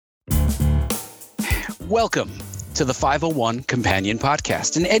Welcome to the 501 Companion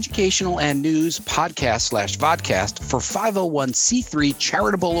Podcast, an educational and news podcast/vodcast for 501c3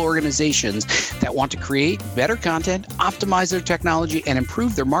 charitable organizations that want to create better content, optimize their technology, and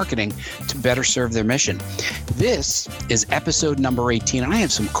improve their marketing to better serve their mission. This is episode number 18. I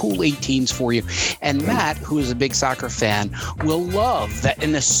have some cool 18s for you. And Matt, who is a big soccer fan, will love that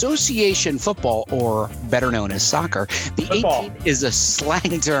in association football, or better known as soccer, the football 18 is a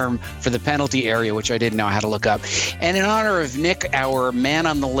slang term for the penalty area, which I didn't know how to look up. And in honor of Nick, our man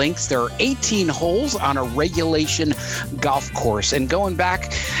on the links, there are 18 holes on a regulation golf course. And going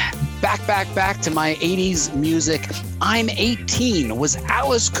back to my 80s music, I'm 18 was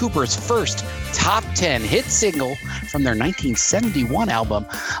Alice Cooper's first top 10 hit single from their 1971 album,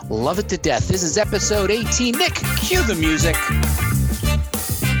 Love It to Death. This is episode 18. Nick, cue the music.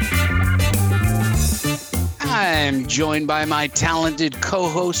 I'm joined by my talented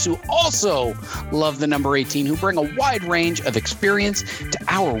co-hosts who also love the number 18, who bring a wide range of experience to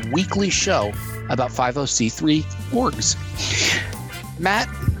our weekly show about 50c3 orgs. Matt,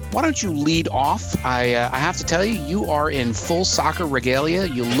 why don't you lead off? I have to tell you, you are in full soccer regalia.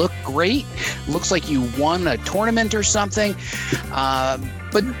 You look great. Looks like you won a tournament or something.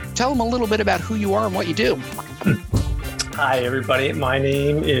 But tell them a little bit about who you are and what you do. Hi, everybody. My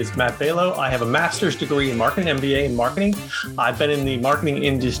name is Matt Balo. I have a master's degree in marketing, MBA in marketing. I've been in the marketing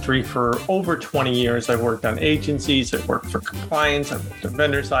industry for over 20 years. I've worked on agencies. I've worked for compliance. I've worked on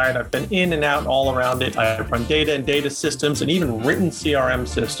vendor side. I've been in and out all around it. I've run data and data systems and even written CRM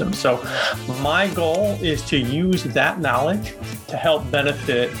systems. So my goal is to use that knowledge to help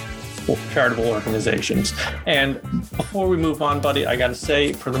benefit charitable organizations. And before we move on, buddy, I got to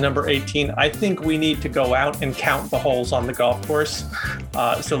say, for the number 18, I think we need to go out and count the holes on the golf course.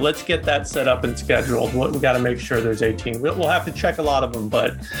 So let's get that set up and scheduled. We got to make sure there's 18. We'll have to check a lot of them,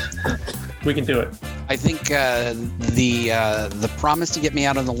 but we can do it. I think the promise to get me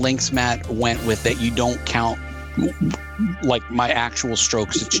out on the links, Matt, went with that you don't count like my actual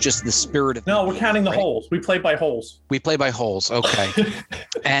strokes. It's just the spirit of No, we're counting the holes. We play by holes. We play by holes. Okay.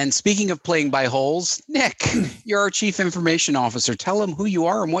 And speaking of playing by holes, Nick, you're our Chief Information Officer. Tell them who you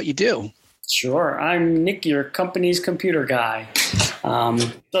are and what you do. Sure. I'm Nick, your company's computer guy.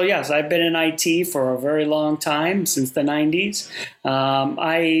 So yes, I've been in IT for a very long time, since the 90s.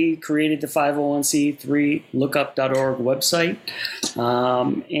 I created the 501c3 lookup.org website.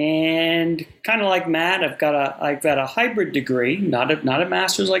 And kind of like Matt, I've got a hybrid degree, not a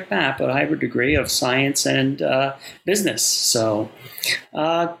master's like Matt, but a hybrid degree of science and business. So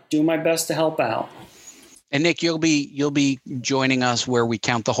do my best to help out. And Nick, you'll be joining us where we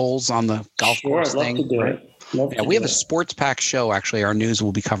count the holes on the golf course thing. Sure, I'd love to do it. Yeah, we have a sports pack show. Actually, our news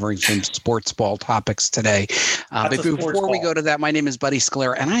will be covering some sports ball topics today. But before we go to that, my name is Buddy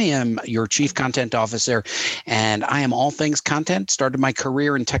Sclair, and I am your Chief Content Officer. And I am all things content. Started my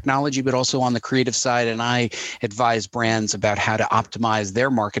career in technology, but also on the creative side. And I advise brands about how to optimize their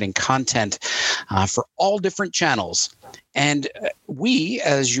marketing content for all different channels. And we,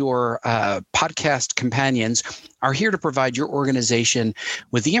 as your podcast companions, are here to provide your organization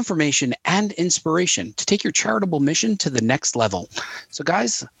with the information and inspiration to take your charitable mission to the next level. So,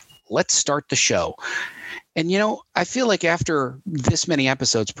 guys, let's start the show. And, I feel like after this many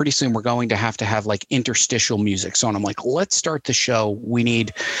episodes, pretty soon we're going to have like interstitial music. So I'm like, let's start the show. We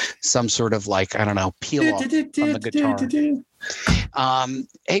need some sort of peel off from the guitar.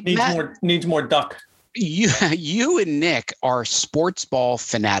 Hey, needs more duck. You and Nick are sports ball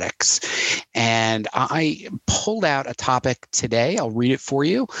fanatics, and I pulled out a topic today. I'll read it for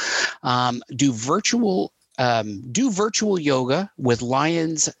you. Do virtual yoga with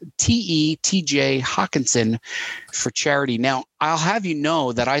Lions TJ Hawkinson for charity. Now, I'll have you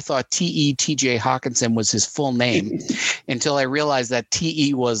know that I thought TJ Hawkinson was his full name until I realized that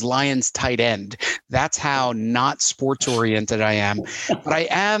TE was Lions tight end. That's how not sports oriented I am. But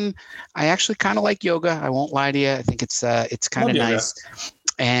I actually kind of like yoga. I won't lie to you. I think it's kind of nice.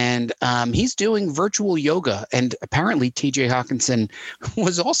 And he's doing virtual yoga. And apparently TJ Hawkinson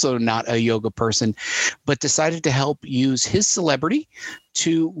was also not a yoga person, but decided to help use his celebrity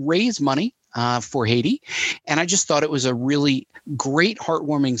to raise money for Haiti. And I just thought it was a really great,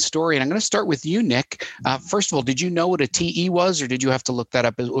 heartwarming story. And I'm going to start with you, Nick. First of all, did you know what a TE was, or did you have to look that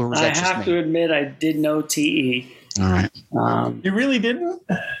up? Or was that I have to admit, I did know TE. All right. You really didn't?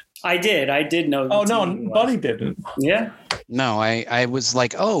 I did know. Oh, no, Buddy didn't. Yeah. No, I was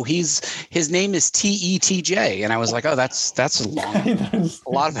like, oh, his name is TETJ. And I was like, oh, that's a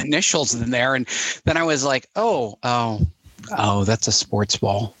lot of initials in there. And then I was like, oh, that's a sports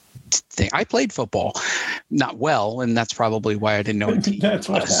ball. thing. I played football, not well, and that's probably why I didn't know what TE That's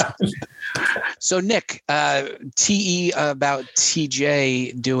what was. happened. So Nick, TE about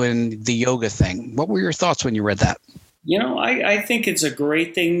TJ doing the yoga thing. What were your thoughts when you read that? I think it's a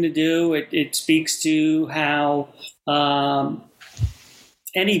great thing to do. It speaks to how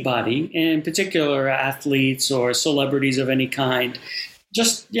anybody, in particular athletes or celebrities of any kind,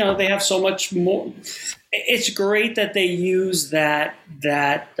 just, they have so much more. It's great that they use that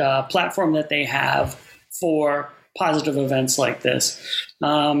platform that they have for positive events like this.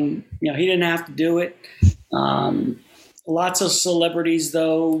 He didn't have to do it. Lots of celebrities,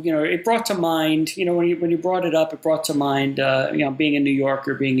 though, it brought to mind, when you brought it up, it brought to mind, being a New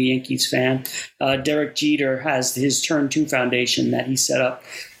Yorker, being a Yankees fan. Derek Jeter has his Turn 2 Foundation that he set up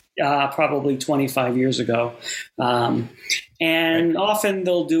probably 25 years ago. And often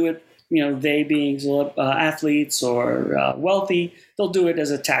they'll do it, they being athletes or wealthy, they'll do it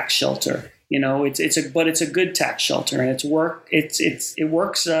as a tax shelter. It's a good tax shelter, and it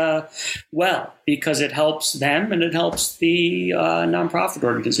works well because it helps them and it helps the nonprofit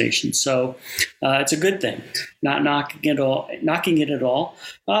organization. So it's a good thing. Not knocking it at all.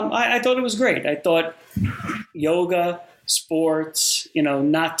 I thought it was great. I thought yoga, sports,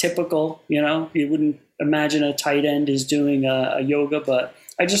 not typical. You wouldn't imagine a tight end is doing a yoga, but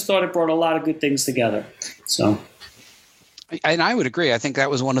I just thought it brought a lot of good things together. So. And I would agree. I think that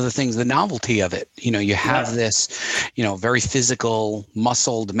was one of the things, the novelty of it. You have this, very physical,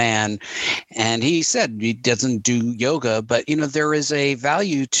 muscled man. And he said he doesn't do yoga, but, there is a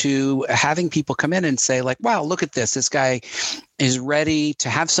value to having people come in and say, like, wow, look at this. This guy is ready to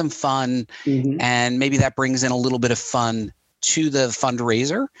have some fun. Mm-hmm. And maybe that brings in a little bit of fun to the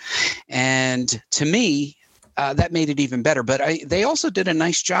fundraiser. And to me, that made it even better. But they also did a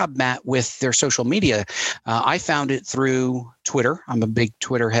nice job, Matt, with their social media. I found it through Twitter. I'm a big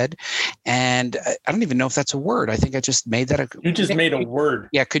Twitter head. And I don't even know if that's a word. I think I just made that. You just made a word.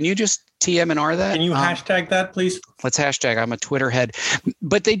 Yeah. Can you just TM&R that? Can you hashtag that, please? Let's hashtag. I'm a Twitter head.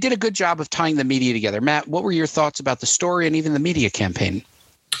 But they did a good job of tying the media together. Matt, what were your thoughts about the story and even the media campaign?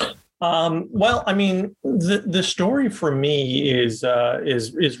 Well, I mean, the story for me is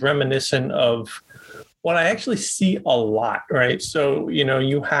reminiscent of what I actually see a lot, right? So,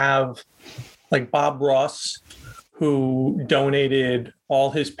 you have like Bob Ross, who donated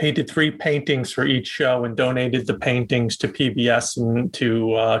all his painted 3 paintings for each show and donated the paintings to PBS and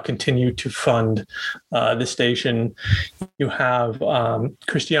to continue to fund the station. You have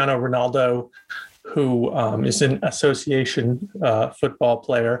Cristiano Ronaldo, who is an association football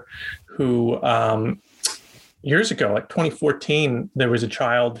player who years ago, like 2014, there was a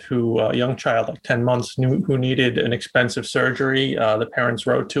young child, like 10 months, who needed an expensive surgery. The parents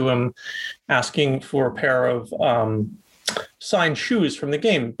wrote to him asking for a pair of signed shoes from the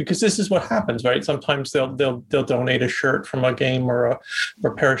game, because this is what happens, right? Sometimes they'll donate a shirt from a game or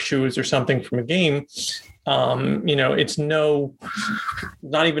a pair of shoes or something from a game. It's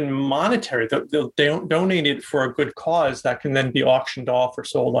not even monetary. They'll donate it for a good cause that can then be auctioned off or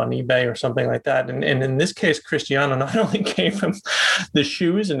sold on eBay or something like that. And in this case, Cristiano not only gave him the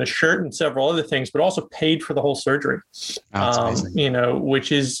shoes and the shirt and several other things, but also paid for the whole surgery.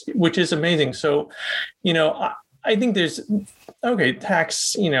 Which is amazing. So, I think there's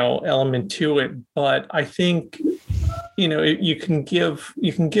tax, element to it, but I think, you can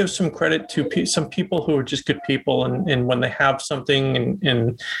give some credit to some people who are just good people, and when they have something,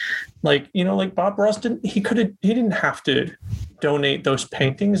 and like Bob Ross he didn't have to donate those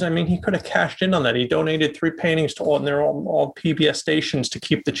paintings. I mean, he could have cashed in on that. He donated 3 paintings to and they're all PBS stations to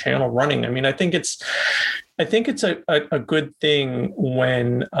keep the channel running. I mean, I think it's a good thing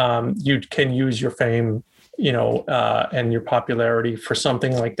when you can use your fame, and your popularity for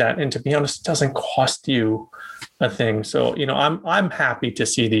something like that. And to be honest, it doesn't cost you a thing. So, I'm happy to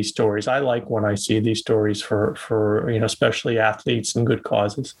see these stories. I like when I see these stories for especially athletes and good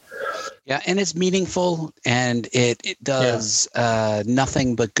causes. Yeah. And it's meaningful, and it does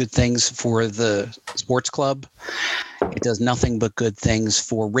nothing but good things for the sports club. It does nothing but good things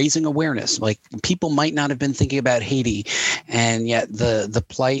for raising awareness. Like, people might not have been thinking about Haiti, and yet the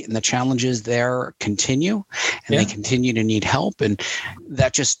plight and the challenges there continue, and they continue to need help. And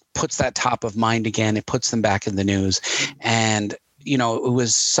that just puts that top of mind again. It puts them back in the news. And, it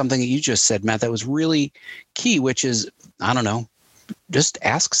was something that you just said, Matt, that was really key, which is, I don't know, just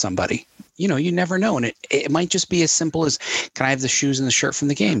ask somebody. You never know. And it might just be as simple as, can I have the shoes and the shirt from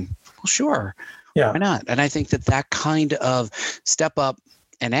the game? Well, sure. Yeah. Why not? And I think that kind of step up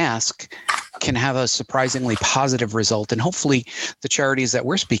and ask can have a surprisingly positive result. And hopefully the charities that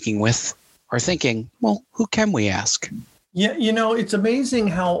we're speaking with are thinking, well, who can we ask? Yeah, it's amazing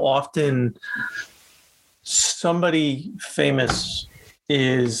how often somebody famous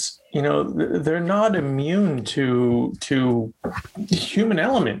is, they're not immune to human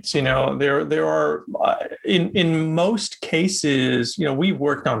elements. There are in most cases, we've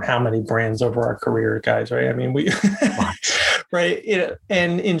worked on how many brands over our career, guys, right? I mean, we right.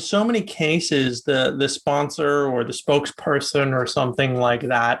 And in so many cases, the sponsor or the spokesperson or something like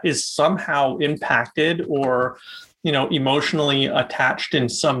that is somehow impacted or emotionally attached in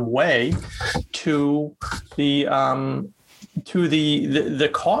some way to the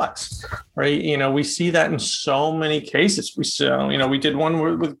cause, right? We see that in so many cases. We saw, we did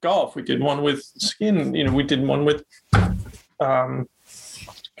one with golf, we did one with skin, we did one with trying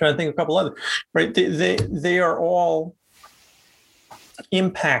to think of a couple other, right? They are all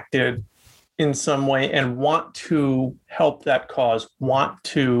impacted in some way and want to help that cause, want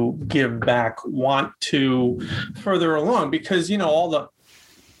to give back, want to further along, because all the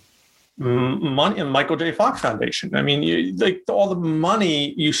money in Michael J. Fox Foundation. I mean, all the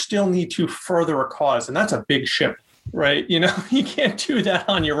money, you still need to further a cause, and that's a big ship, right? You can't do that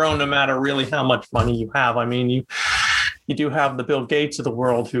on your own, no matter really how much money you have. I mean, you do have the Bill Gates of the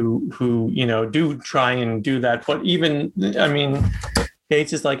world who do try and do that, but even, I mean,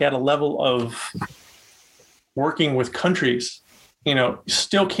 Gates is like at a level of working with countries,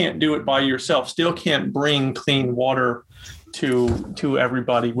 still can't do it by yourself, still can't bring clean water to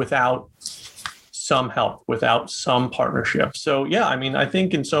everybody without some help, without some partnership. So, yeah, I mean, I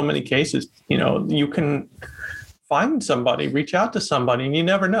think in so many cases, you can find somebody, reach out to somebody, and you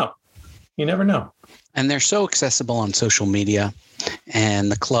never know. You never know. And they're so accessible on social media, and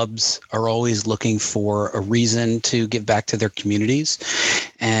the clubs are always looking for a reason to give back to their communities.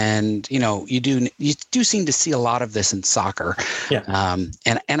 And, you do seem to see a lot of this in soccer. Yeah.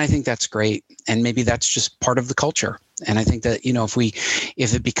 And I think that's great. And maybe that's just part of the culture. And I think that,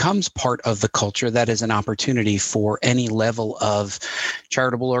 if it becomes part of the culture, that is an opportunity for any level of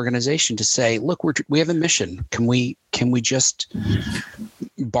charitable organization to say, look, we have a mission. Can we just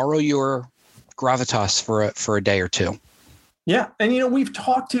borrow your gravitas for a day or two? Yeah. And, we've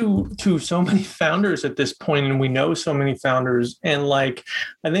talked to so many founders at this point, and we know so many founders. And I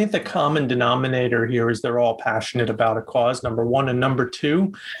think the common denominator here is they're all passionate about a cause, number one. And number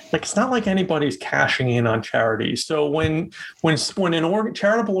two, it's not like anybody's cashing in on charity. So when an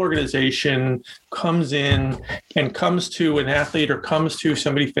charitable organization comes in and comes to an athlete or comes to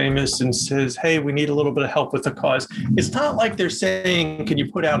somebody famous and says, hey, we need a little bit of help with the cause, it's not like they're saying, can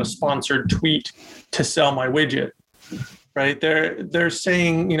you put out a sponsored tweet to sell my widget? Right. They're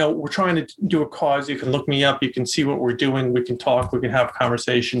saying, we're trying to do a cause. You can look me up. You can see what we're doing. We can talk. We can have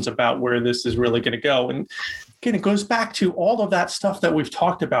conversations about where this is really going to go. And again, it goes back to all of that stuff that we've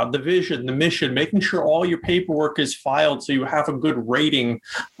talked about, the vision, the mission, making sure all your paperwork is filed so you have a good rating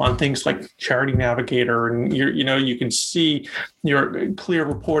on things like Charity Navigator. And you can see your clear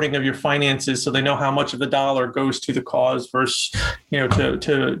reporting of your finances so they know how much of the dollar goes to the cause versus,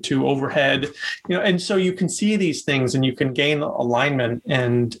 to overhead, and so you can see these things and you can gain alignment.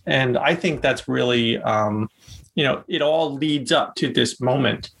 And I think that's really, it all leads up to this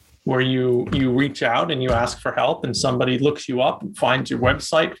moment where you reach out and you ask for help, and somebody looks you up and finds your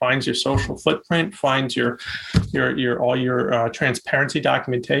website, finds your social footprint, finds your all your transparency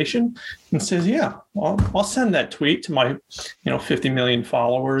documentation, and says, yeah, I'll send that tweet to my 50 million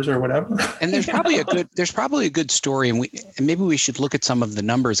followers or whatever. And there's probably a good story, and maybe we should look at some of the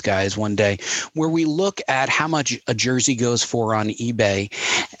numbers, guys, one day, where we look at how much a jersey goes for on eBay.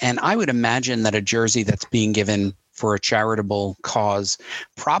 And I would imagine that a jersey that's being given for a charitable cause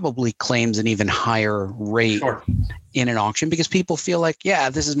probably claims an even higher rate in an auction, because people feel like, yeah,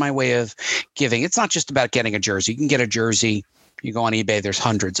 this is my way of giving. It's not just about getting a jersey. You can get a jersey. You go on eBay, there's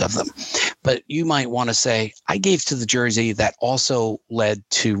hundreds of them. But you might want to say, I gave to the jersey that also led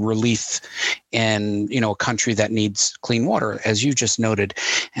to relief in, a country that needs clean water, as you just noted.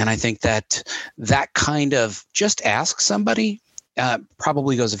 And I think that kind of just ask somebody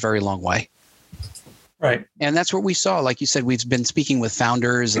probably goes a very long way. Right. And that's what we saw. Like you said, we've been speaking with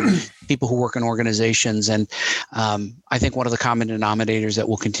founders and people who work in organizations. And I think one of the common denominators that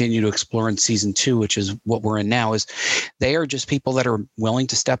we'll continue to explore in season 2, which is what we're in now, is they are just people that are willing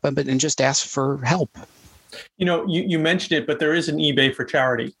to step up and just ask for help. You mentioned it, but there is an eBay for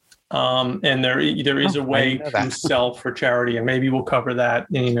charity. And there is a way to sell for charity. And maybe we'll cover that,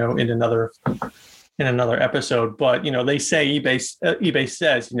 in another episode. But they say eBay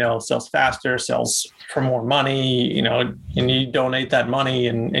says sells faster, sells for more money, and you donate that money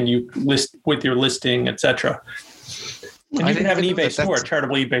and you list with your listing, etc. And you can have an eBay store, a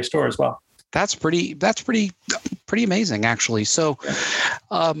charitable eBay store as well. That's pretty pretty amazing, actually. So,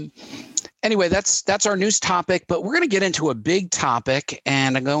 anyway, that's our news topic, but we're going to get into a big topic,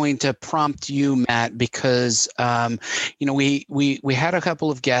 and I'm going to prompt you, Matt, because we had a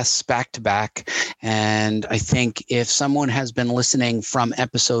couple of guests back to back, and I think if someone has been listening from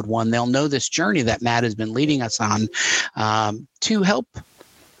episode 1, they'll know this journey that Matt has been leading us on to help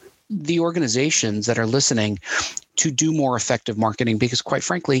the organizations that are listening to do more effective marketing, because quite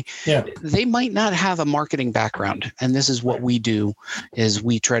frankly, they might not have a marketing background. And this is what we do, is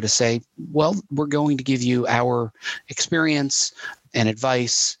we try to say, well, we're going to give you our experience and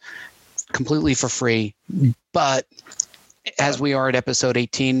advice completely for free. But as we are at episode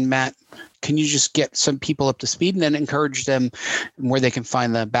 18, Matt, can you just get some people up to speed and then encourage them where they can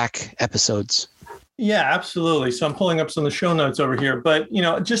find the back episodes? Yeah, absolutely. So I'm pulling up some of the show notes over here, but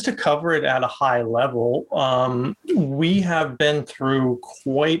just to cover it at a high level, we have been through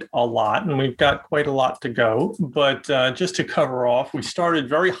quite a lot, and we've got quite a lot to go. But just to cover off, we started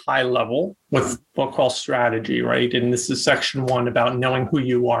very high level with what we'll call strategy, right? And this is section 1 about knowing who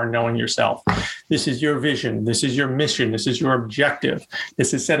you are, knowing yourself. This is your vision. This is your mission. This is your objective.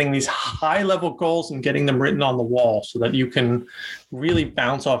 This is setting these high level goals and getting them written on the wall so that you can really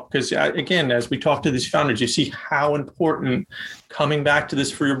bounce off. Because again, as we talk to these founders, you see how important coming back to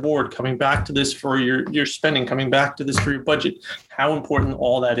this for your board, coming back to this for your spending, coming back to this for your budget, how important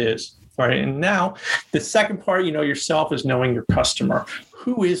all that is. Right. And now the second part, yourself, is knowing your customer.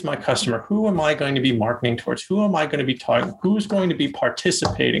 Who is my customer? Who am I going to be marketing towards? Who am I going to be targeting? Who's going to be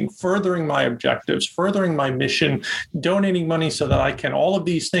participating, furthering my objectives, furthering my mission, donating money so that I can, all of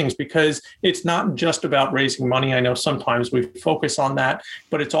these things, because it's not just about raising money. I know sometimes we focus on that,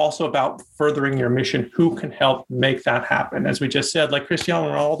 but it's also about furthering your mission. Who can help make that happen? As we just said, like Cristiano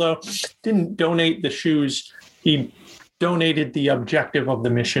Ronaldo didn't donate the shoes. He donated the objective of the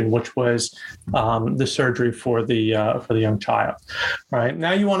mission, which was the surgery for the young child. Right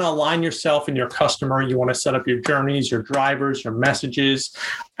now, you want to align yourself and your customer. You want to set up your journeys, your drivers, your messages.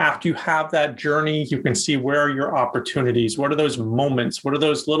 After you have that journey, you can see where are your opportunities. What are those moments? What are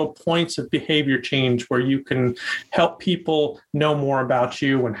those little points of behavior change where you can help people know more about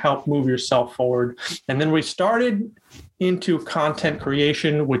you and help move yourself forward? And then we started into content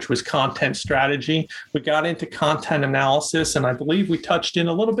creation, which was content strategy. We got into content analysis, and I believe we touched in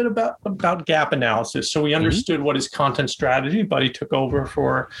a little bit about gap analysis. So we understood what is content strategy. Buddy took over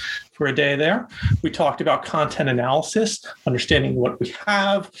for a day there. We talked about content analysis, understanding what we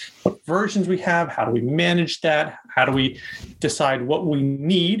have, what versions we have, how do we manage that, how do we decide what we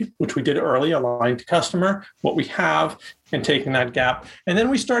need, which we did early, aligned to customer, what we have, and taking that gap. And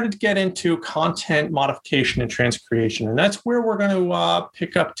then we started to get into content modification and transcreation. And that's where we're going to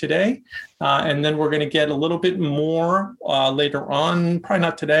pick up today. And then we're going to get a little bit more later on, probably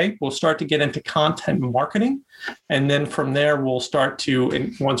not today. We'll start to get into content marketing. And then from there, we'll start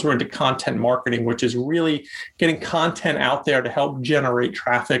to, once we're into content marketing, which is really getting content out there to help generate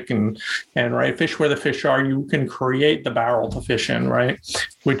traffic and right, fish where the fish are, you can create the barrel to fish in, right?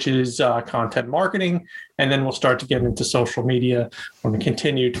 Which is content marketing. And then we'll start to get into social media when we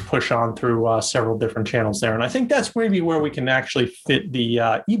continue to push on through several different channels there. And I think that's maybe where we can actually fit the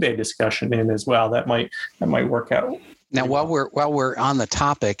eBay discussion in as well. That might work out. Now, while we're on the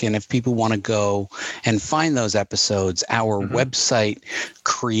topic, and if people want to go and find those episodes, our website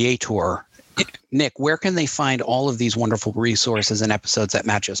Creator, Nick, where can they find all of these wonderful resources and episodes that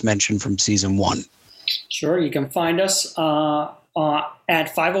Matt just mentioned from season 1? Sure, you can find us at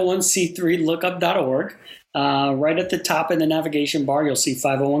 501c3lookup.org. Right at the top in the navigation bar, you'll see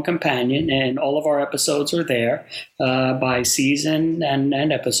 501 Companion, and all of our episodes are there by season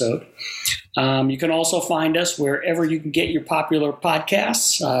and episode. You can also find us wherever you can get your popular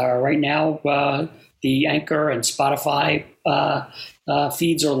podcasts. Right now, the Anchor and Spotify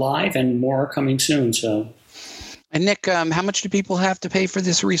feeds are live, and more are coming soon. And Nick, how much do people have to pay for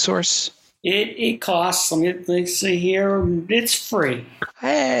this resource? It costs, let me see here, it's free.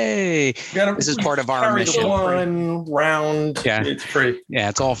 Hey, this is part of our mission. One round, it's free. Yeah,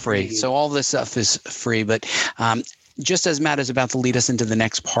 it's all free. So all this stuff is free, but just as Matt is about to lead us into the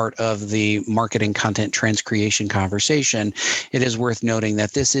next part of the marketing content transcreation conversation, it is worth noting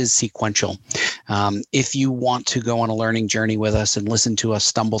that this is sequential. If you want to go on a learning journey with us and listen to us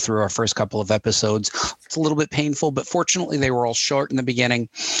stumble through our first couple of episodes, it's a little bit painful, but fortunately they were all short in the beginning.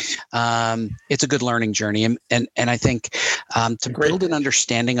 It's a good learning journey. And I think to build an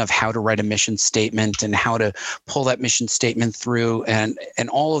understanding of how to write a mission statement and how to pull that mission statement through, and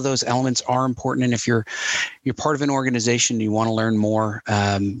all of those elements are important. And if you're part of an organization, you want to learn more,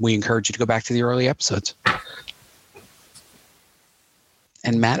 we encourage you to go back to the early episodes.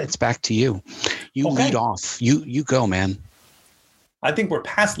 And Matt, it's back to you. You lead off. You go, man. I think we're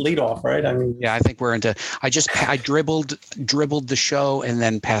past leadoff, right? I mean, yeah, I think we're into. I dribbled the show and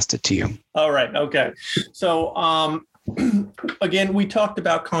then passed it to you. All right. Okay. So, again, we talked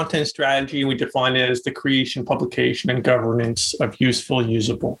about content strategy. We defined it as the creation, publication, and governance of useful,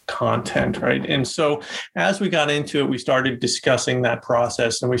 usable content, right? And so as we got into it, we started discussing that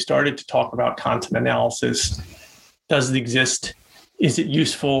process, and we started to talk about content analysis. Does it exist? Is it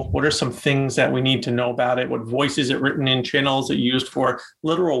useful? What are some things that we need to know about it? What voice is it written in? Channels it used for?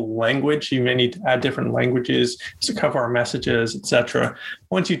 Literal language. You may need to add different languages to cover our messages, etc.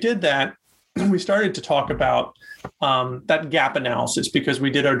 Once you did that, we started to talk about that gap analysis, because we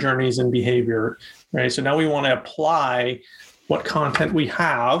did our journeys in behavior, right? So now we want to apply what content we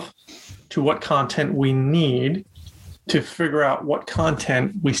have to what content we need to figure out what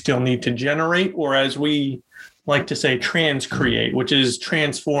content we still need to generate, or as we like to say, transcreate, which is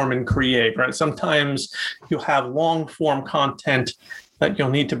transform and create, right? Sometimes you'll have long form content that you'll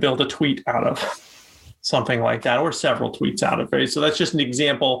need to build a tweet out of, something like that, or several tweets out of, right? So that's just an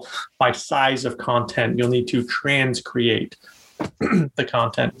example by size of content. You'll need to transcreate the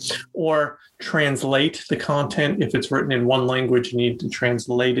content, or translate the content. If it's written in one language, you need to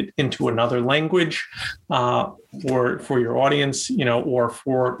translate it into another language for your audience,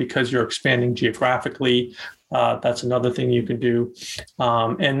 or because you're expanding geographically. That's another thing you can do.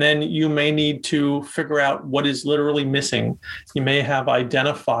 And then you may need to figure out what is literally missing. You may have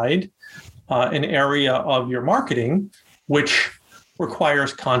identified an area of your marketing which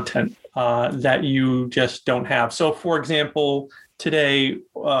requires content that you just don't have. So, for example, today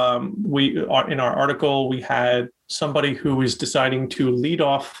we are in our article, we had somebody who is deciding to lead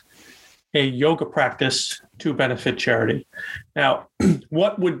off a yoga practice to benefit charity. Now,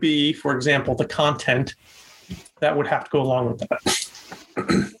 what would be, for example, the content that would have to go along with that?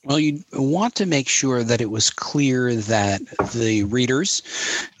 Well, you want to make sure that it was clear that the readers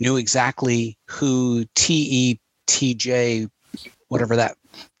knew exactly who TETJ, whatever that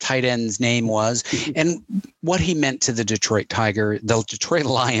tight end's name was, and what he meant to the Detroit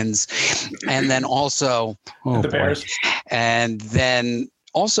Lions, and then also the Bears, and then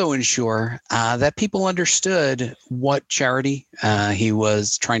also ensure that people understood what charity he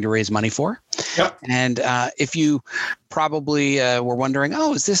was trying to raise money for. Yep. And if you probably were wondering,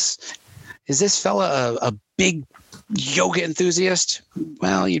 is this fella a big yoga enthusiast?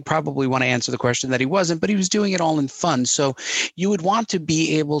 Well, you'd probably want to answer the question that he wasn't, but he was doing it all in fun. So you would want to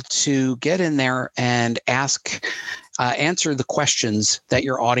be able to get in there and answer the questions that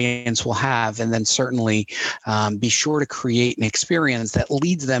your audience will have, and then certainly be sure to create an experience that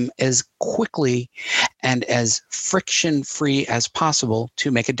leads them as quickly and as friction-free as possible to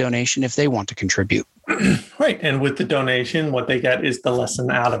make a donation if they want to contribute. Right. And with the donation, what they get is the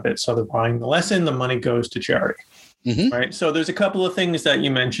lesson out of it. So they're buying the lesson, the money goes to charity. Mm-hmm. Right. So there's a couple of things that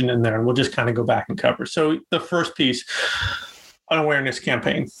you mentioned in there, and we'll just kind of go back and cover. So the first piece, an awareness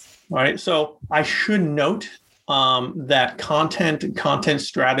campaign. Right. So I should note that content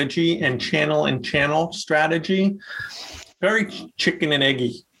strategy and channel strategy, very chicken and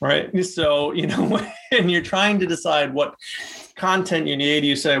eggy, right? So, when you're trying to decide what content you need,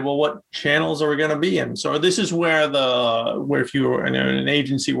 you say, well, what channels are we going to be in? So this is where if you're in an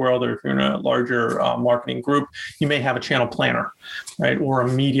agency world, or if you're in a larger marketing group, you may have a channel planner, right? Or a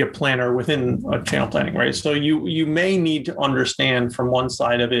media planner within a channel planning, right? So you may need to understand from one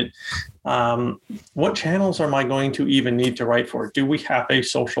side of it, what channels am I going to even need to write for? Do we have a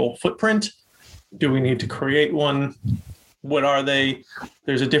social footprint? Do we need to create one? What are they?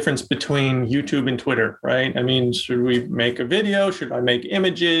 There's a difference between YouTube and Twitter, right? I mean, should we make a video? Should I make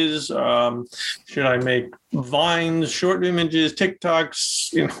images? Should I make Vines, short images,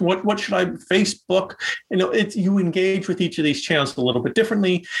 TikToks? What should I, Facebook? You engage with each of these channels a little bit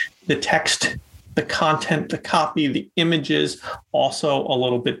differently. The text, the content, the copy, the images, also a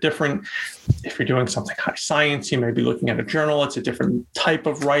little bit different. If you're doing something high science, you may be looking at a journal. It's a different type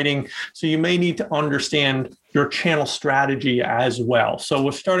of writing. So you may need to understand your channel strategy as well. So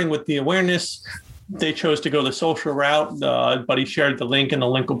we're starting with the awareness. They chose to go the social route, but he shared the link, and the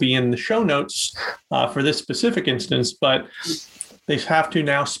link will be in the show notes for this specific instance. But they have to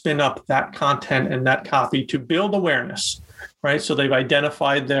now spin up that content and that copy to build awareness, right? So they've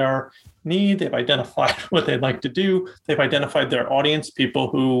identified their need, they've identified what they'd like to do, they've identified their audience, people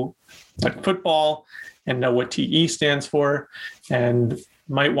who like football and know what TE stands for and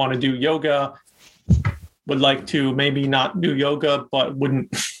might want to do yoga, would like to maybe not do yoga, but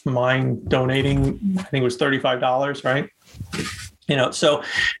wouldn't mind donating. I think it was $35, right? So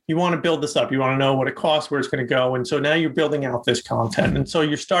you want to build this up. You want to know what it costs, where it's going to go. And so now you're building out this content. And so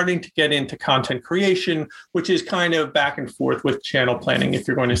you're starting to get into content creation, which is kind of back and forth with channel planning. If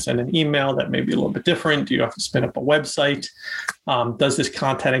you're going to send an email, that may be a little bit different. Do you have to spin up a website? Does this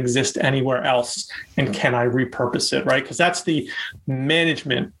content exist anywhere else? And can I repurpose it, right? Because that's the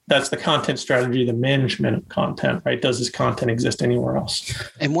management. That's the content strategy, the management of content, right? Does this content exist anywhere else?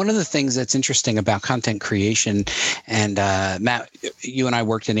 And one of the things that's interesting about content creation, and Matt, you and I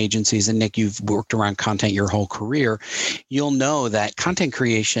worked in agencies, and Nick, you've worked around content your whole career. You'll know that content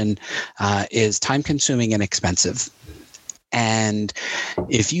creation is time consuming and expensive. And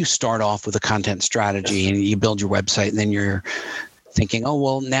if you start off with a content strategy and you build your website, and then you're thinking, oh,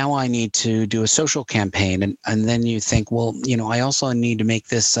 well, now I need to do a social campaign. And then you think, well, I also need to make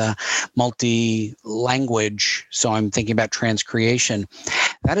this multi-language. So I'm thinking about transcreation.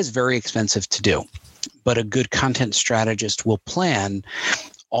 That is very expensive to do. But a good content strategist will plan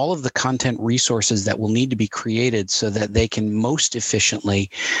all of the content resources that will need to be created so that they can most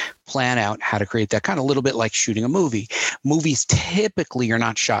efficiently plan out how to create that, kind of a little bit like shooting a movie. Movies typically are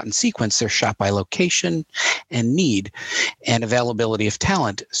not shot in sequence. They're shot by location and need and availability of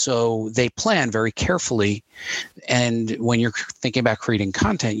talent. So they plan very carefully. And when you're thinking about creating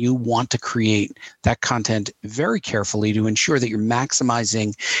content, you want to create that content very carefully to ensure that you're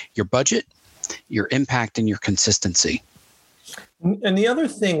maximizing your budget, your impact, and your consistency. And the other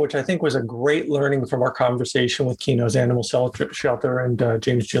thing, which I think was a great learning from our conversation with Keno's Animal Shelter and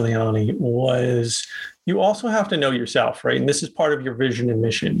James Giuliani, was you also have to know yourself, right? And this is part of your vision and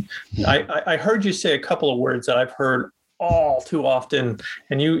mission. I heard you say a couple of words that I've heard all too often.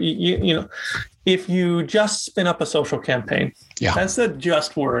 And you know, if you just spin up a social campaign, that's the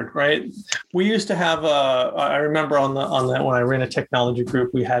just word, right? We used to have I remember on that when I ran a technology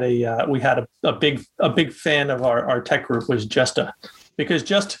group, we had a big fan of our tech group was Justa, because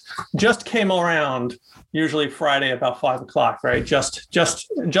just came around usually Friday about 5:00, right?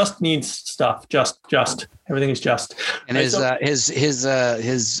 Just needs stuff. Just everything is just. And his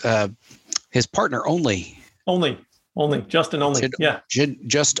partner only. Justin only. Should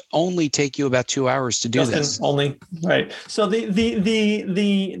just only take you about 2 hours to do Justin this. Only, right. So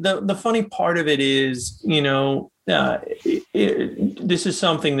the funny part of it is, this is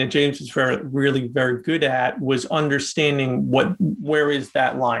something that James was really very good at, was understanding where is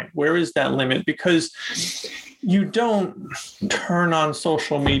that line, where is that limit, because you don't turn on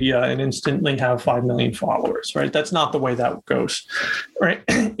social media and instantly have 5 million followers, right? That's not the way that goes, right?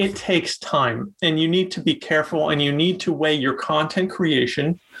 It takes time, and you need to be careful, and you need to weigh your content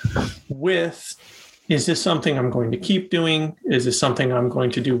creation with, is this something I'm going to keep doing? Is this something I'm going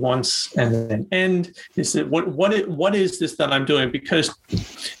to do once and then end? Is it what is this that I'm doing? Because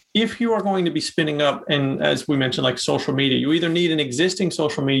if you are going to be spinning up, and as we mentioned, like social media, you either need an existing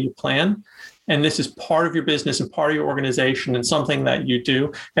social media plan, and this is part of your business and part of your organization and something that you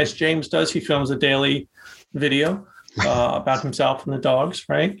do. As James does, he films a daily video about himself and the dogs,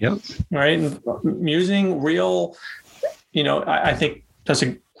 right? Yep. Right. And musing, real, I think does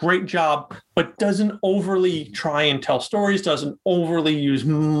a great job, but doesn't overly try and tell stories, doesn't overly use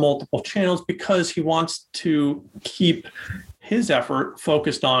multiple channels, because he wants to keep his effort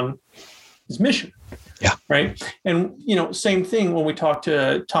focused on his mission. Yeah. Right. And, same thing when we talk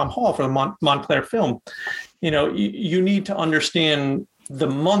to Tom Hall for the Montclair film, you need to understand the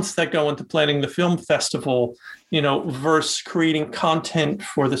months that go into planning the film festival, versus creating content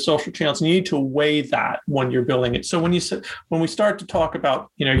for the social channels. You need to weigh that when you're building it. So when we start to talk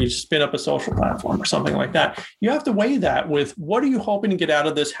about, you spin up a social platform or something like that, you have to weigh that with, what are you hoping to get out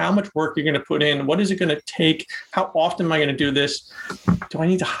of this? How much work you're going to put in? What is it going to take? How often am I going to do this? Do I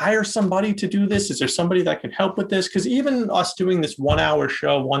need to hire somebody to do this? Is there somebody that can help with this? Because even us doing this 1 hour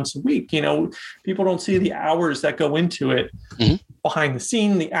show once a week, people don't see the hours that go into it. Mm-hmm. Behind the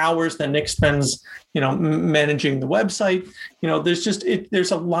scene, the hours that Nick spends, managing the website,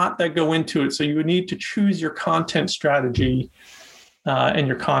 there's a lot that go into it. So you need to choose your content strategy and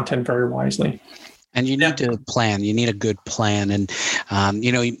your content very wisely. And you need to plan. You need a good plan. And,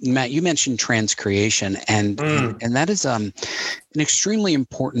 Matt, you mentioned transcreation, and that is an extremely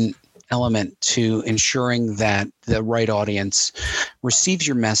important element to ensuring that the right audience receives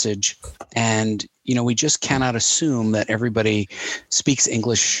your message. And, we just cannot assume that everybody speaks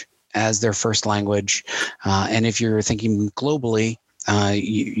English as their first language. And if you're thinking globally,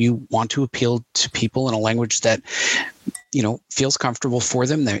 you want to appeal to people in a language that, feels comfortable for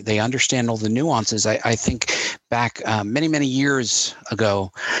them. They understand all the nuances. I think back many, many years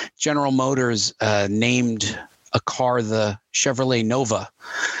ago, General Motors named a car the Chevrolet Nova.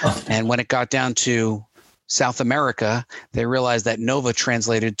 And when it got down to South America, they realized that Nova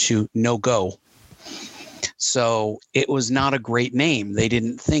translated to no go. So it was not a great name. They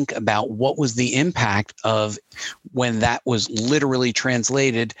didn't think about what was the impact of when that was literally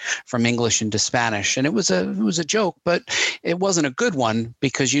translated from English into Spanish. And it was a joke, but it wasn't a good one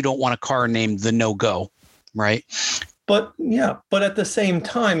because you don't want a car named the No Go, right? But at the same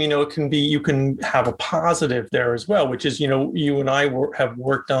time, you can have a positive there as well, which is, you and I have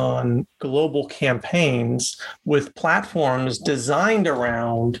worked on global campaigns with platforms designed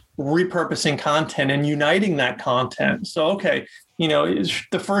around repurposing content and uniting that content. So, okay,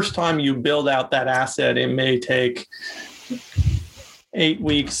 the first time you build out that asset, it may take 8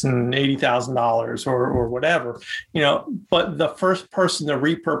 weeks and $80,000 or whatever, but the first person to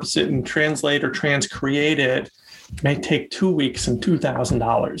repurpose it and translate or transcreate it may take 2 weeks and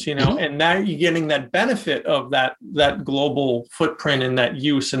 $2,000, and now you're getting that benefit of that global footprint and that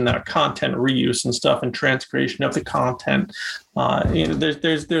use and that content reuse and stuff and transcreation of the content.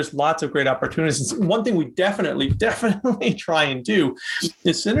 There's lots of great opportunities. One thing we definitely try and do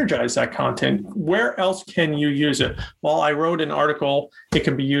is synergize that content. Where else can you use it? Well, I wrote an article. It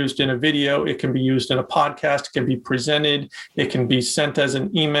can be used in a video. It can be used in a podcast. It can be presented. It can be sent as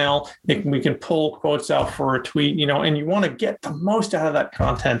an email. We can pull quotes out for a tweet, and you want to get the most out of that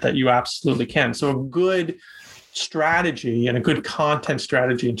content that you absolutely can. So a good strategy and a good content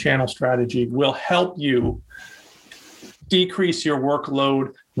strategy and channel strategy will help you decrease your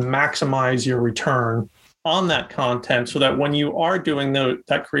workload, maximize your return on that content so that when you are doing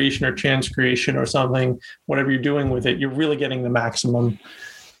that creation or transcreation or something, whatever you're doing with it, you're really getting the maximum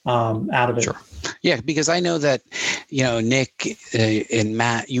out of it. Sure. Yeah, because I know that, Nick and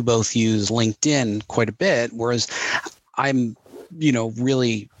Matt, you both use LinkedIn quite a bit, whereas I'm,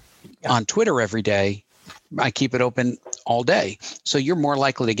 really on Twitter every day. I keep it open all day. So you're more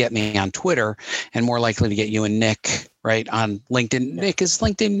likely to get me on Twitter and more likely to get you and Nick, right, on LinkedIn. Yeah. Nick, is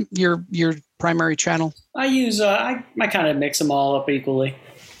LinkedIn your primary channel? I use, I kind of mix them all up equally.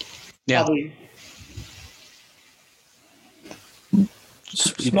 Yeah. Probably.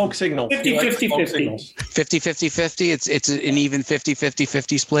 Smoke signal. 50-50-50. 50-50-50. It's an even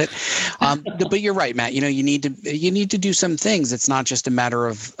 50-50-50 split. But you're right, Matt. You need to do some things. It's not just a matter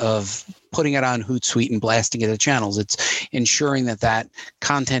of putting it on Hootsuite and blasting it to channels. It's ensuring that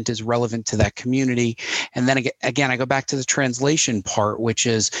content is relevant to that community. And then again, I go back to the translation part, which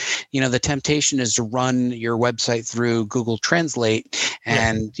is, the temptation is to run your website through Google Translate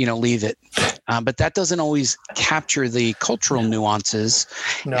and, leave it. But that doesn't always capture the cultural nuances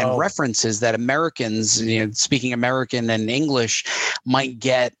and references that Americans, speaking American and English, might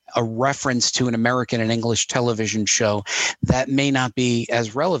get a reference to an American and English television show that may not be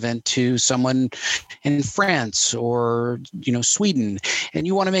as relevant to someone in France or Sweden. And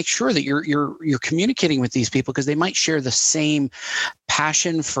you want to make sure that you're communicating with these people because they might share the same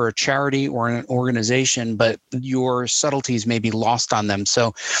passion for a charity or an organization, but your subtleties may be lost on them.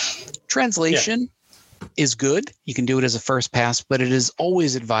 So translation is good. You can do it as a first pass, but it is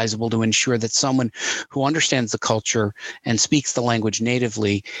always advisable to ensure that someone who understands the culture and speaks the language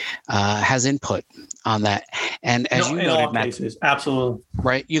natively has input on that. And as you noted, in all cases, absolutely.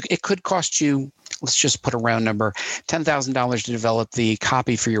 Right. It could cost you, let's just put a round number, $10,000 to develop the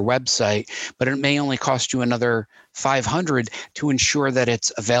copy for your website, but it may only cost you another $500 to ensure that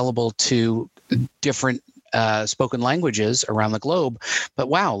it's available to different spoken languages around the globe. But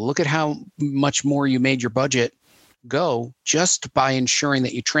wow, look at how much more you made your budget go just by ensuring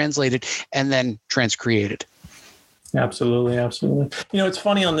that you translated and then transcreated. Absolutely. It's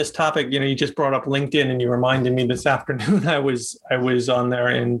funny on this topic, you just brought up LinkedIn and you reminded me this afternoon I was on there,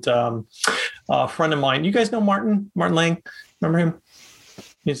 and a friend of mine, you guys know Martin Lang, remember him?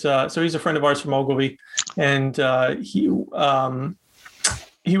 He's a friend of ours from Ogilvy, and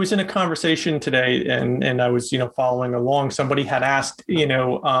he was in a conversation today, and I was, following along. Somebody had asked,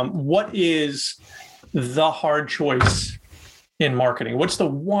 what is the hard choice in marketing? What's the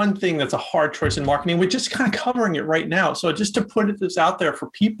one thing that's a hard choice in marketing? We're just kind of covering it right now. So just to put this out there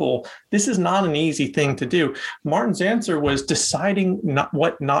for people, this is not an easy thing to do. Martin's answer was deciding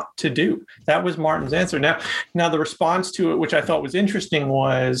what not to do. That was Martin's answer. Now the response to it, which I thought was interesting,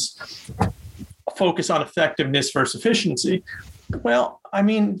 was focus on effectiveness versus efficiency. Well, I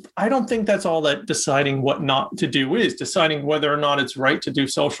don't think that's all that deciding what not to do is. Deciding whether or not it's right to do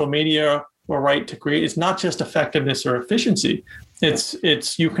social media or right to create. It's not just effectiveness or efficiency.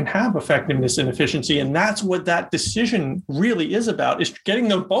 It's you can have effectiveness and efficiency, and that's what that decision really is about, is getting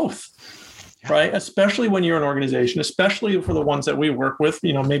them both. right? Especially when you're an organization, especially for the ones that we work with,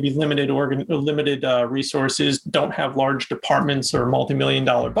 maybe limited resources, don't have large departments or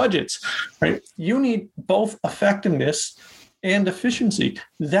multi-million-dollar budgets, right? You need both effectiveness and efficiency.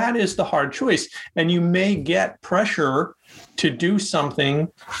 That is the hard choice. And you may get pressure to do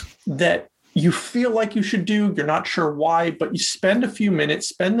something that you feel like you should do. You're not sure why, but you spend a few minutes,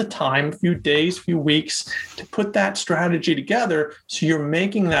 spend the time, a few days, a few weeks to put that strategy together. So you're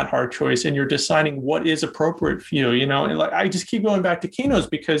making that hard choice and you're deciding what is appropriate for you. And like, I just keep going back to Keno's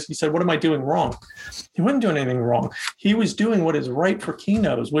because he said, what am I doing wrong? He wasn't doing anything wrong. He was doing what is right for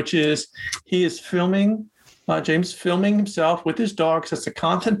Keno's, which is he is filming James filming himself with his dogs. That's the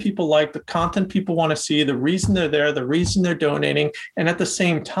content people like, the content people want to see, the reason they're there, the reason they're donating. And at the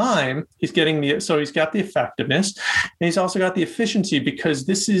same time, he's got the effectiveness and he's also got the efficiency because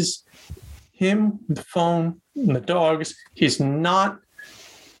this is him, the phone, and the dogs. He's not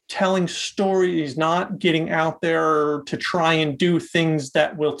telling stories. He's not getting out there to try and do things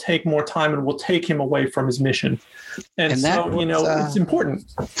that will take more time and will take him away from his mission. And so, it's important.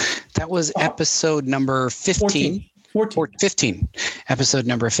 That was episode number 15. 15, episode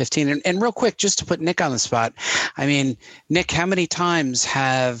number 15. And real quick, just to put Nick on the spot, I mean, Nick, how many times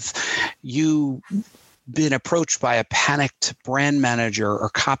have you been approached by a panicked brand manager or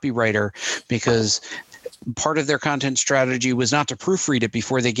copywriter because part of their content strategy was not to proofread it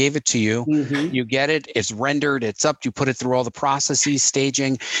before they gave it to you. Mm-hmm. You get it, it's rendered, it's up, you put it through all the processes,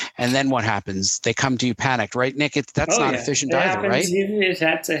 staging, and then what happens? They come to you panicked, right, Nick? That's not efficient either, right?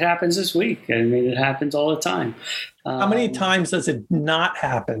 It happens this week. I mean, it happens all the time. How many times does it not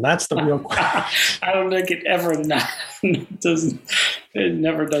happen? That's the real question. I don't think it ever not doesn't. It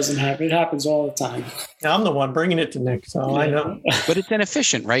never doesn't happen. It happens all the time. I'm the one bringing it to Nick, so I know. But it's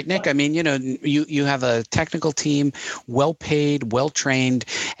inefficient, right, Nick? I mean, you have a technical team, well paid, well trained,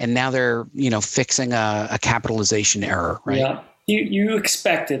 and now they're fixing a capitalization error, right? Yeah. You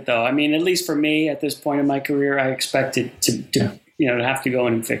expect it though. I mean, at least for me at this point in my career, I expected to have to go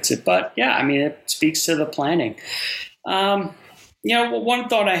in and fix it. But yeah, I mean, it speaks to the planning. One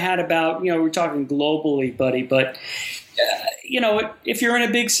thought I had about, we're talking globally, buddy, but if you're in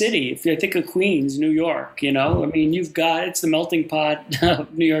a big city, if you think of Queens, New York, I mean, it's the melting pot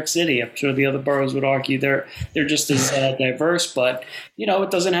of New York City. I'm sure the other boroughs would argue they're just as diverse, but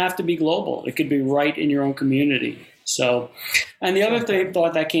it doesn't have to be global. It could be right in your own community. So, and the other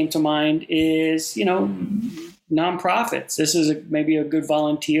thought that came to mind is, nonprofits. This is maybe a good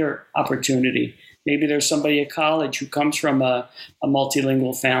volunteer opportunity. Maybe there's somebody at college who comes from a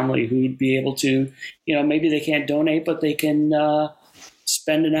multilingual family who'd be able to, maybe they can't donate, but they can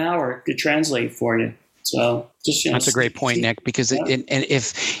spend an hour to translate for you. So that's a great point, Nick, because and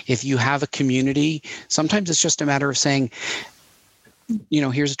if you have a community, sometimes it's just a matter of saying,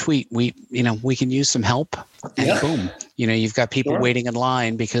 here's a tweet. We can use some help, and boom, you've got people waiting in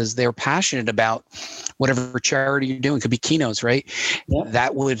line because they're passionate about whatever charity you're doing. It could be Keno's, right? Yeah.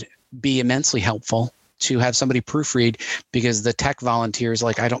 That would be immensely helpful to have somebody proofread because the tech volunteer is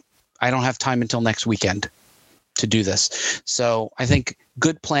like, I don't have time until next weekend to do this. So I think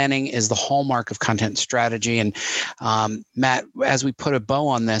good planning is the hallmark of content strategy. And Matt, as we put a bow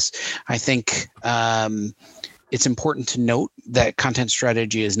on this, I think it's important to note that content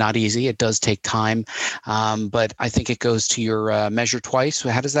strategy is not easy. It does take time, but I think it goes to your measure twice.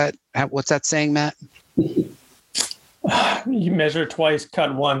 What's that saying, Matt? You measure twice,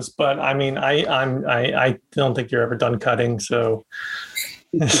 cut once, but I mean, I don't think you're ever done cutting. So,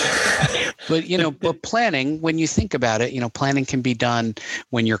 but planning, when you think about it, planning can be done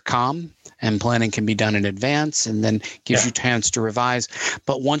when you're calm. And planning can be done in advance and then gives you a chance to revise.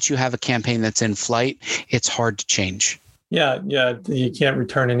 But once you have a campaign that's in flight, it's hard to change. Yeah. You can't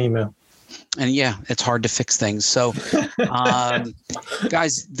return an email. And it's hard to fix things. So,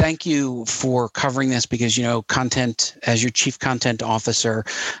 guys, thank you for covering this because, content as your chief content officer,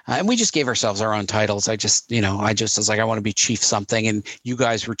 and we just gave ourselves our own titles. I was like, I want to be chief something, and you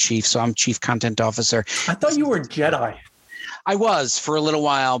guys were chief. So I'm chief content officer. I thought you were Jedi. I was for a little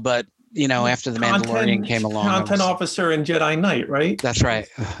while, but after the Mandalorian came along, content officer and Jedi Knight, right? That's right.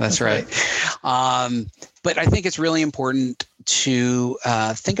 That's right. But I think it's really important to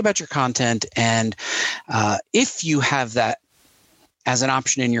think about your content. And if you have that as an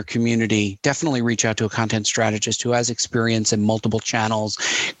option in your community, definitely reach out to a content strategist who has experience in multiple channels,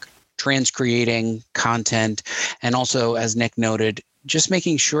 transcreating content. And also, as Nick noted, just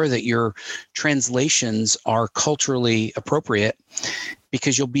making sure that your translations are culturally appropriate,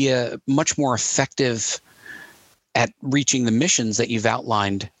 because you'll be a much more effective at reaching the missions that you've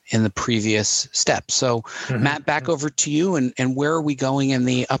outlined in the previous steps. So, Matt, back over to you, and where are we going in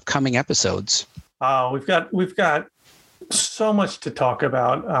the upcoming episodes? We've got so much to talk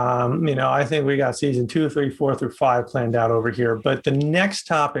about. I think we got season 2, 3, 4 through 5 planned out over here. But the next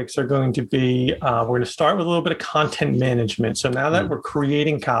topics are going to be, we're going to start with a little bit of content management. So now that we're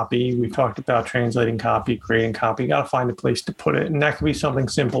creating copy, we talked about translating copy, creating copy, you got to find a place to put it. And that could be something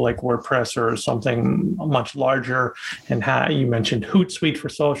simple like WordPress or something much larger. And you mentioned Hootsuite for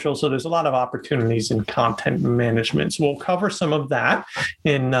social. So there's a lot of opportunities in content management. So we'll cover some of that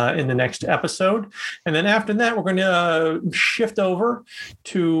in the next episode. And then after that, we're going to shift over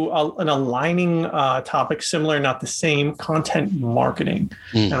to an aligning topic, similar, not the same, content marketing.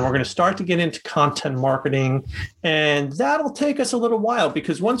 And we're going to start to get into content marketing. And that'll take us a little while,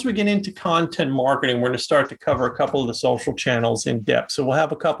 because once we get into content marketing, we're going to start to cover a couple of the social channels in depth. So we'll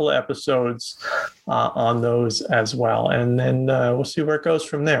have a couple of episodes on those as well. And then we'll see where it goes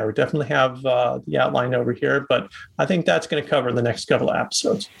from there. We definitely have the outline over here, but I think that's going to cover the next couple of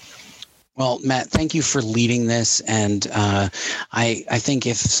episodes. Well, Matt, thank you for leading this. And I think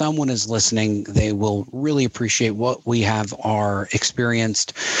if someone is listening, they will really appreciate what we have are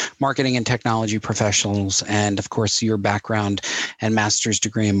experienced marketing and technology professionals. And of course, your background and master's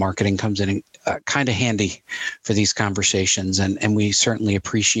degree in marketing comes in kind of handy for these conversations. And we certainly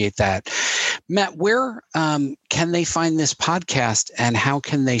appreciate that. Matt, where can they find this podcast, and how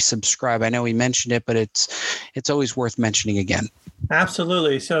can they subscribe? I know we mentioned it, but it's always worth mentioning again.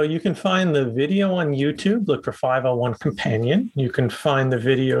 Absolutely. So you can find the video on YouTube. Look for 501 Companion. You can find the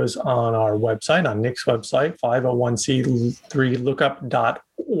videos on our website, on Nick's website,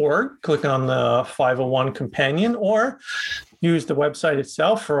 501c3lookup.org. Click on the 501 Companion, or use the website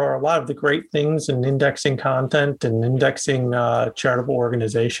itself for a lot of the great things in indexing content and indexing charitable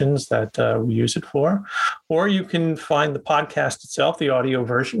organizations that we use it for. Or you can find the podcast itself, the audio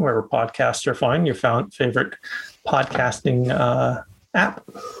version, wherever podcasts are found, your favorite podcasting app.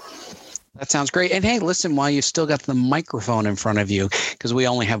 That sounds great. And hey, listen, while you still got the microphone in front of you, because we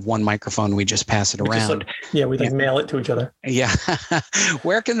only have one microphone, we just pass it around. We mail it to each other. Yeah.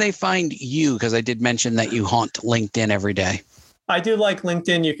 Where can they find you? Because I did mention that you haunt LinkedIn every day. I do like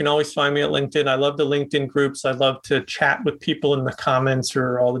LinkedIn. You can always find me at LinkedIn. I love the LinkedIn groups. I love to chat with people in the comments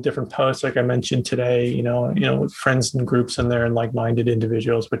or all the different posts, like I mentioned today, with friends and groups in there and like-minded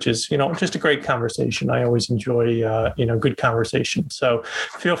individuals, which is, just a great conversation. I always enjoy, good conversation. So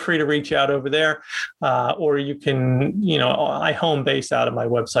feel free to reach out over there. Or you can, I home base out of my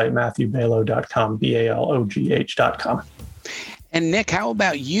website, MatthewBalogh.com, BALOGH.com. And Nick, how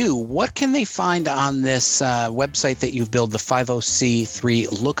about you? What can they find on this website that you've built, the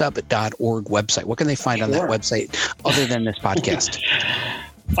 50c3lookup.org website? What can they find on that website other than this podcast?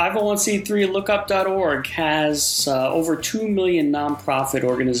 501c3lookup.org has over 2 million nonprofit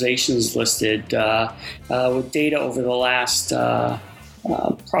organizations listed with data over the last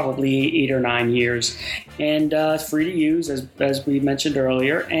probably 8 or 9 years. And it's free to use, as we mentioned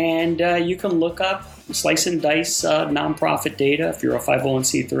earlier. And you can look up, slice and dice nonprofit data if you're a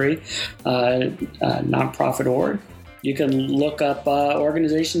 501c3 nonprofit org. You can look up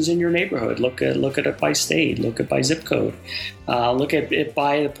organizations in your neighborhood. Look at it by state. Look at it by zip code. Look at it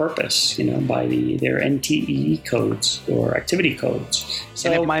by the purpose. By their NTE codes or activity codes.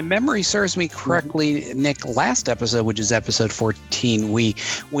 So, and if my memory serves me correctly, Nick, last episode, which is episode 14, we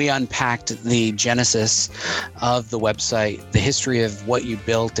unpacked the genesis of the website, the history of what you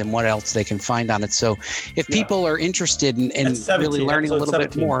built, and what else they can find on it. So, if people are interested in really learning a little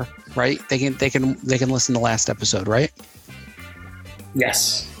bit more, right? They can listen to last episode, right?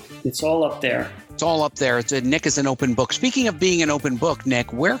 Yes, it's all up there. It's all up there. Nick is an open book. Speaking of being an open book,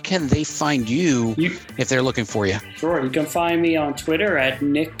 Nick, where can they find you if they're looking for you? Sure. You can find me on Twitter at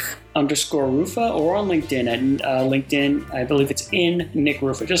Nick_Rufa or on LinkedIn at LinkedIn. I believe it's in Nick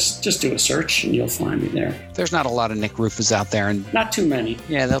Rufa. Just do a search and you'll find me there. There's not a lot of Nick Rufas out there. And not too many.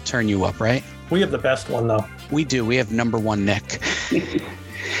 Yeah, they'll turn you up, right? We have the best one, though. We do. We have number one Nick.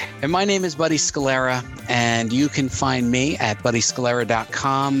 And my name is Buddy Scalera, and you can find me at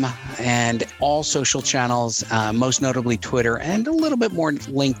buddyscalera.com and all social channels, most notably Twitter and a little bit more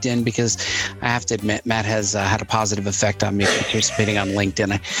LinkedIn, because I have to admit, Matt has had a positive effect on me participating on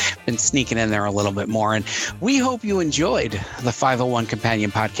LinkedIn. I've been sneaking in there a little bit more. And we hope you enjoyed the 501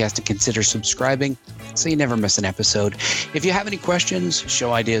 Companion podcast and consider subscribing so you never miss an episode. If you have any questions,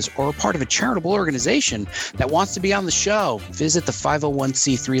 show ideas, or are part of a charitable organization that wants to be on the show, visit the 501c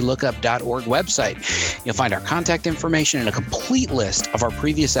 501c3lookup.org website. You'll find our contact information and a complete list of our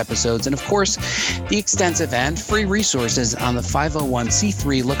previous episodes, and of course, the extensive and free resources on the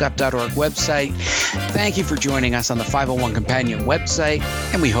 501c3lookup.org website. Thank you for joining us on the 501 Companion website,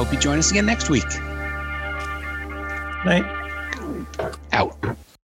 and we hope you join us again next week. Night. Out.